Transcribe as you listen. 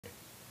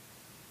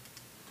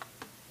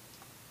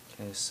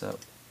Okay, so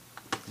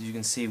as you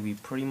can see, we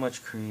pretty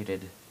much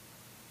created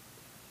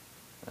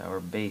our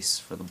base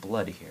for the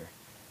blood here.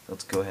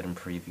 Let's go ahead and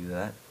preview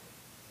that.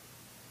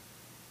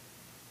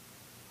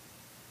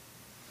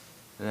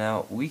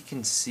 Now we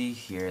can see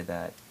here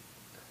that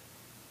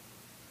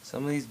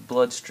some of these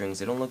blood strings,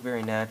 they don't look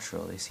very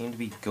natural. They seem to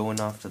be going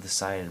off to the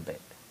side a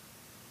bit.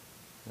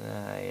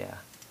 Yeah.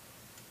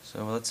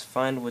 So let's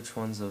find which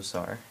ones those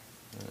are.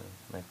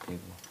 Might be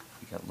able,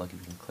 if we got lucky,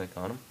 we can click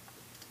on them.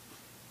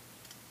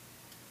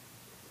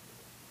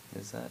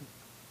 Is that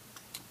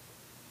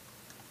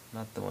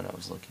not the one I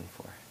was looking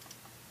for?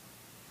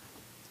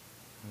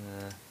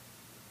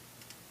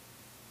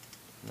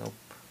 Nope.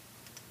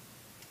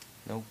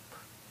 Nope.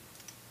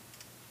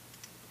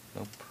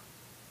 Nope.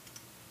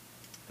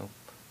 Nope.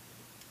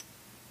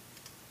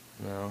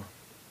 No.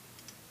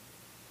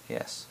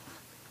 Yes.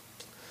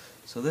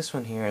 So this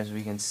one here, as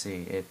we can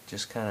see, it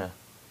just kind of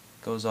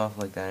goes off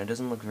like that. It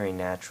doesn't look very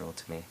natural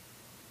to me.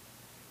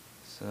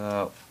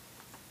 So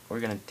we're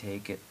gonna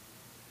take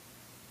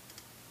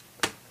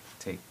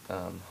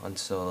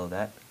unsolo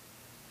that.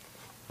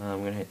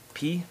 I'm gonna hit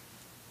P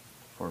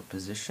for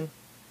position.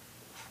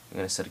 I'm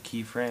gonna set a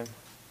keyframe.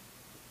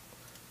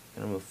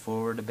 I'm gonna move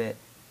forward a bit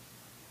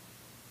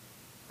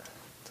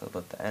till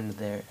about the end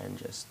there, and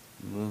just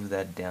move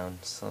that down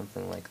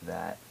something like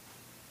that.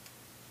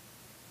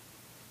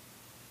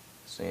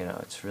 So you know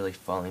it's really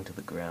falling to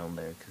the ground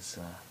there, because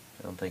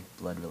I don't think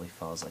blood really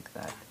falls like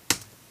that.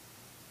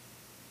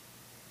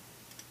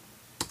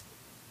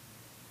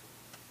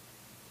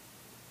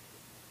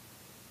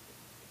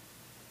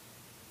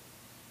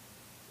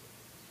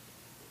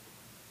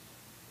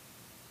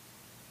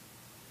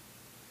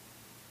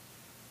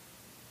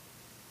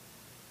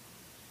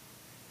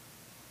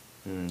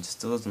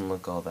 Still doesn't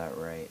look all that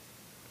right.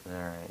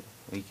 Alright,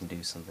 we can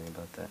do something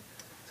about that.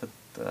 So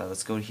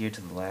let's go here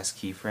to the last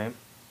keyframe,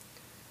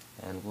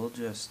 and we'll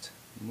just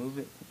move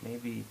it,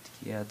 maybe,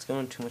 yeah, it's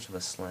going too much of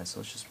a slant, so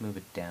let's just move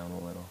it down a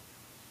little.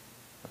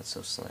 Not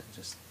so slant,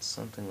 just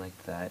something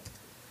like that.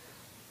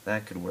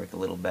 That could work a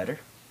little better.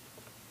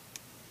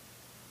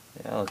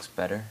 Yeah, that looks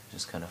better,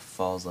 just kind of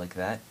falls like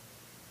that.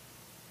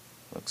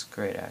 Looks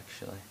great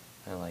actually,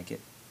 I like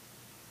it.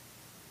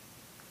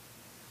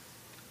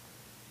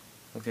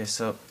 Okay,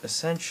 so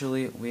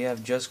essentially we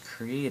have just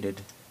created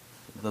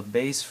the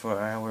base for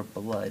our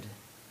blood,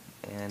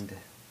 and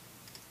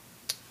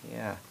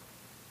yeah,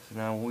 so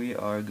now we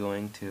are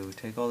going to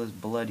take all this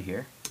blood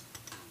here,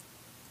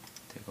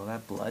 take all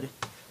that blood,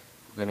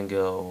 we're going to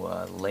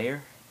go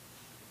layer,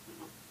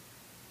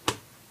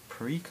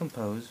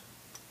 pre-compose,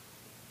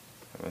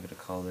 and we're going to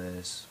call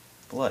this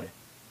blood.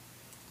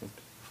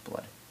 Oops,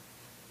 blood.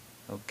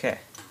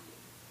 Okay,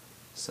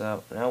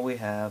 so now we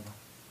have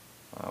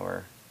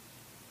our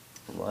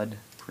blood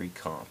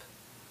pre-comp.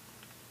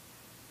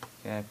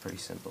 Okay, pretty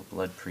simple.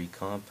 Blood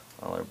pre-comp.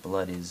 All our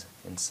blood is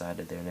inside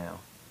of there now.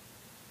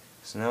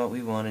 So now what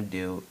we want to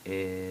do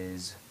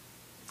is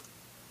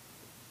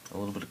a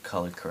little bit of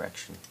color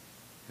correction,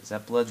 because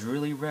that blood's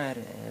really red,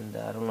 and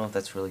I don't know if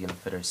that's really going to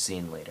fit our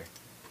scene later.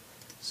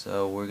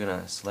 So we're going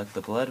to select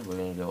the blood, we're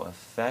going to go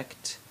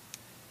Effect,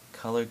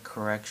 Color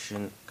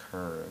Correction,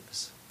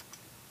 Curves.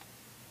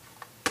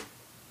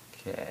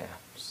 Okay,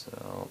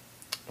 so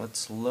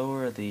let's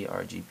lower the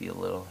RGB a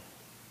little,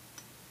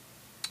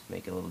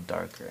 make it a little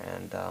darker,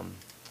 and then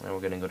we're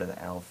going to go to the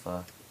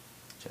alpha,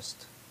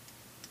 just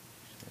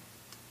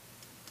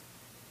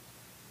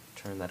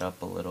turn that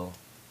up a little.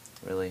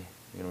 Really,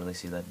 you can really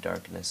see that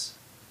darkness.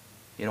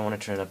 You don't want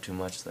to turn it up too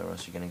much though, or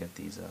else you're going to get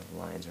these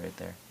lines right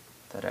there.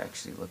 That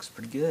actually looks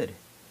pretty good.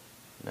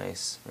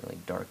 Nice, really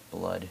dark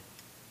blood.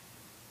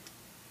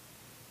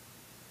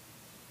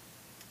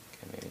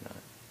 Okay, maybe not.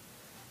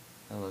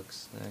 That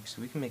looks,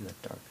 actually, we can make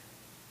that dark.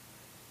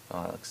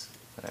 Oh,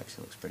 that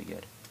actually looks pretty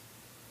good.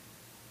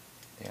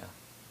 Yeah.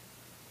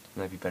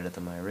 Might be better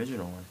than my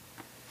original one.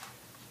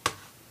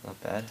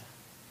 Not bad.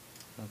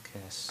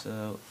 Okay,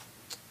 so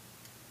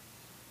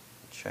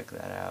check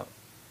that out.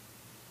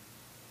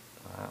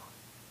 Wow.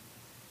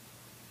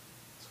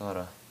 It's a lot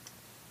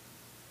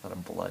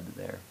of blood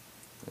there.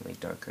 Really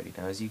dark already.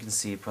 Now, as you can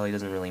see, it probably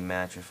doesn't really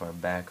match with our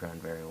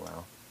background very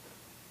well.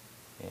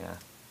 Yeah.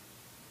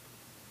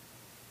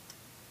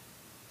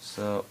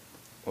 So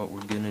what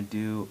we're gonna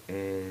do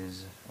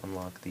is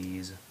unlock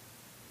these,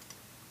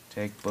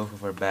 take both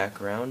of our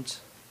backgrounds.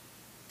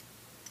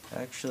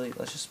 Actually,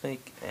 let's just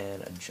make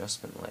an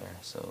adjustment layer.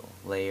 So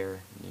layer,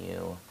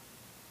 new,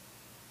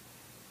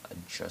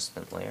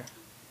 adjustment layer.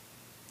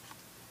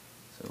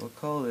 So we'll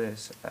call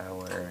this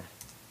our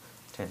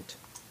tint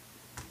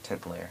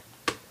layer.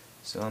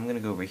 So I'm gonna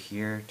go over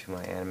here to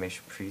my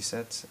animation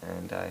presets,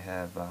 and I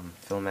have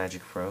Filmagic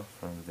Pro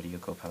from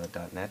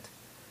VideoCopilot.net.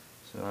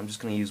 So I'm just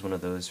going to use one of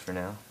those for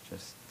now,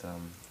 just to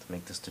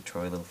make this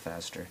tutorial a little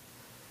faster.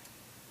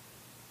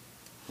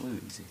 Blue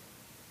easy.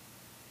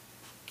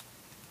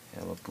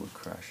 Yeah, I love Blue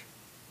Crush.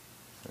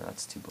 No,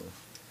 that's too blue.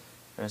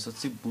 Alright, so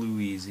let's do blue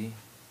easy.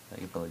 I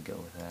could probably go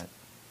with that.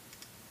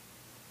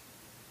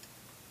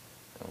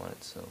 I want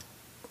it so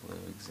blue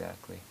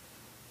exactly.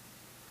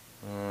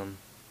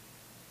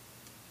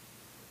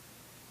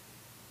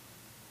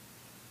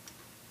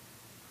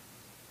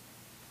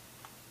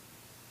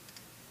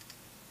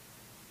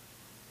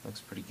 looks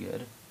pretty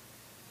good.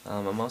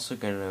 I'm also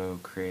going to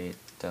create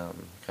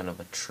kind of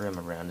a trim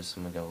around it,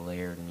 so I'm going to go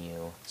layer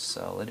new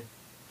solid.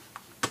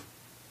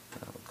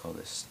 We'll call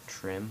this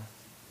trim.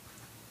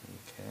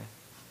 Okay.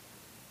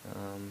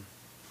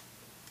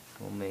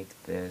 We'll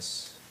make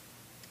this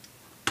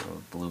a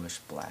bluish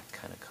black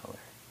kind of color.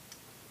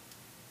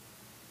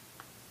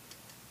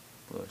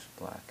 Bluish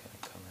black kind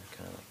of color,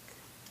 kind of like.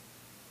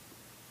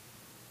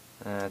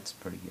 That's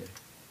pretty good.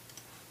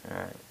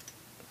 Alright,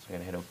 so I'm going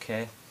to hit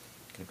OK. I'm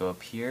going to go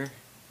up here.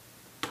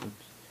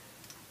 Oops.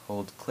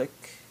 Hold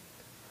click.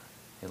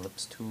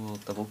 Ellipse tool,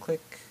 double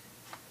click.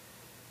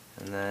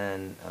 And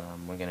then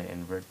we're going to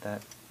invert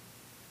that.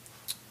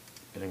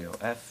 Going to go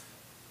F.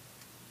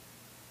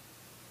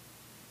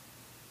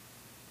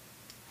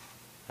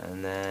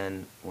 And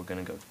then we're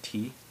going to go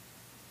T.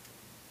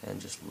 And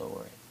just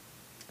lower it.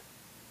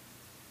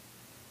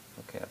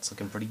 Okay, that's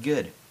looking pretty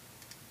good.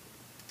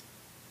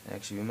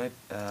 Actually, we might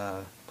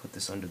put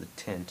this under the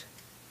tint.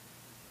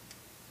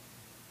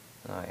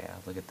 Oh yeah,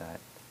 look at that.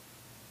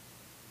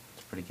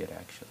 It's pretty good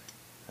actually.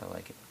 I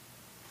like it.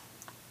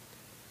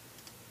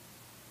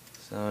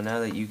 So now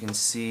that you can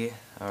see,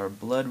 our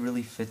blood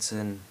really fits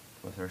in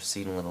with our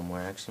scene a little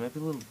more. Actually, it might be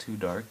a little too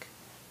dark.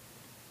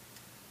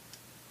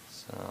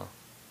 So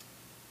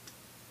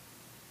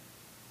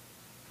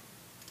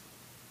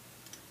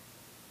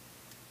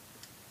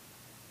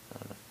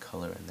not enough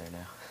color in there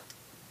now.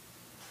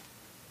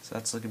 So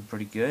that's looking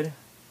pretty good.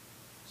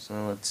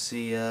 So let's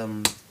see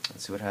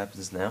what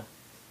happens now.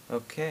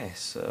 Okay,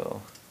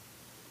 so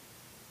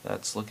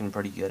that's looking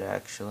pretty good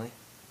actually.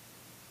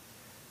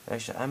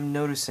 Actually, I'm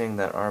noticing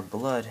that our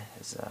blood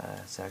is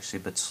it's actually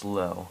a bit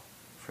slow.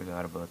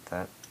 Forgot about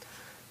that.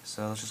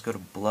 So let's just go to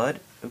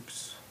blood.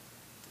 Oops.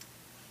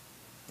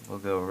 We'll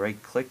go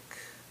right click,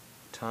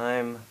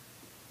 time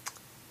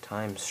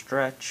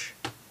stretch,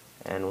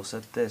 and we'll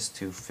set this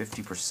to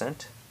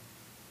 50%.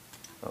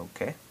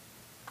 Okay.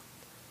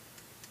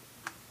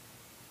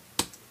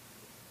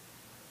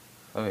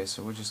 Okay,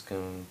 so we're just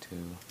going to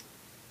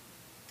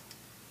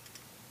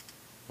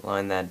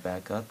line that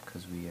back up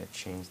because we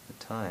changed the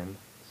time,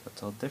 so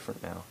it's all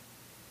different now.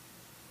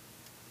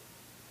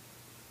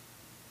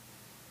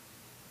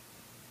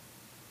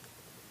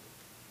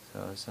 So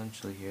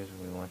essentially here's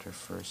where we want our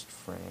first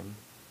frame.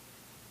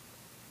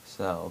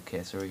 So,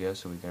 okay, so here we go,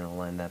 so we're going to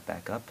line that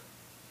back up.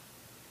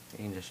 You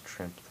can just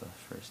trim the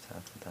first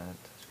half of that,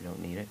 because we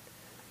don't need it.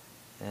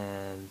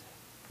 And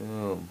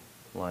boom,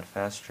 a lot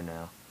faster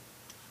now.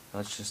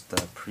 Let's just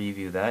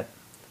preview that.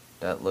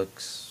 That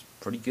looks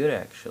pretty good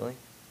actually.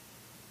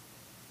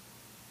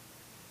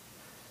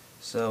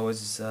 So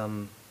as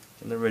in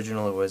the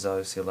original it was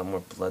obviously a lot more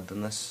blood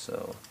than this,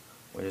 so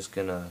we're just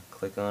gonna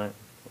click on it.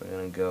 We're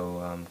gonna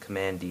go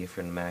Command D if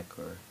you're in Mac,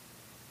 or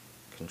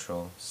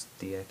Control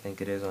D I think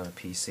it is on a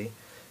PC.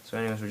 So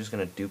anyways, we're just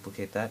gonna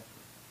duplicate that.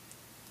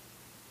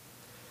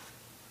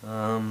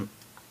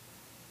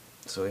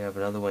 So we have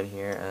another one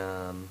here.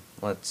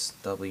 Let's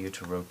W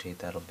to rotate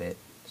that a bit.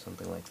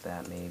 Something like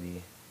that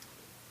maybe.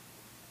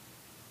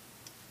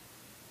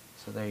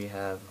 So there you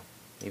have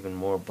even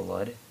more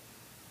blood.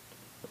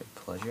 With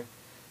pleasure.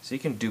 So you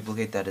can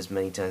duplicate that as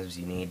many times as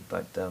you need,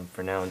 but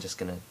for now I'm just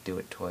going to do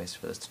it twice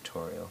for this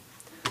tutorial.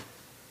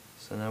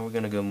 So now we're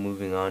going to go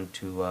moving on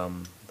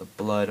to the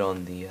blood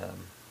on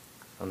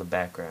the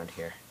background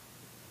here.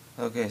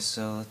 Okay,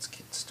 so let's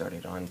get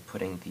started on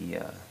putting the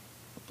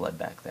blood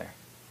back there.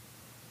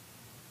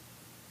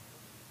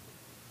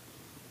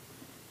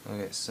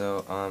 Okay,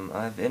 so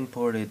I've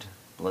imported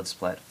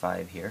Bloodsplat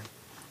 5 here.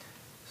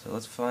 So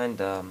let's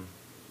find,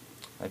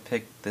 I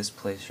picked this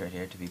place right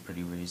here to be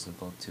pretty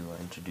reasonable to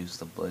introduce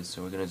the blood.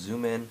 So we're going to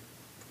zoom in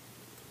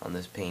on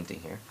this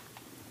painting here.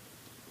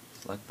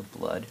 Select the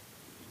blood.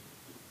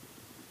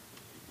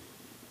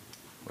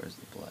 Where's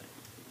the blood?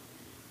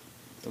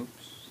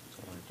 Oops,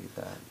 don't want to do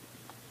that.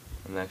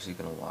 I'm actually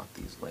going to lock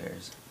these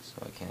layers so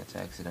I can't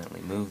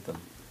accidentally move them.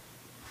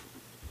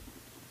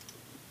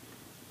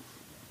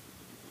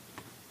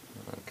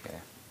 Okay.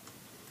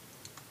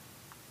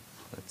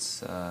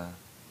 Let's get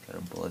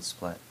our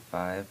Bloodsplat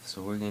 5.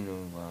 So we're going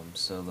to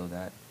solo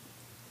that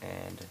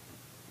and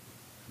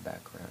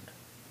background.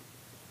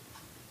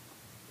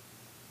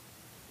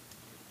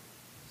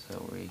 So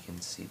where you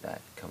can see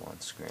that come on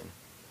screen.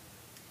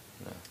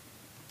 No,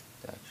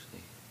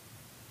 actually.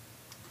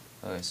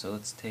 Okay, so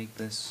let's take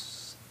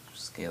this,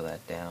 scale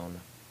that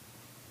down,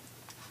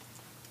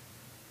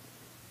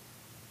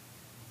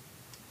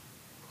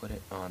 put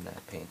it on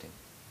that painting,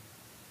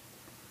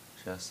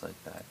 just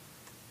like that.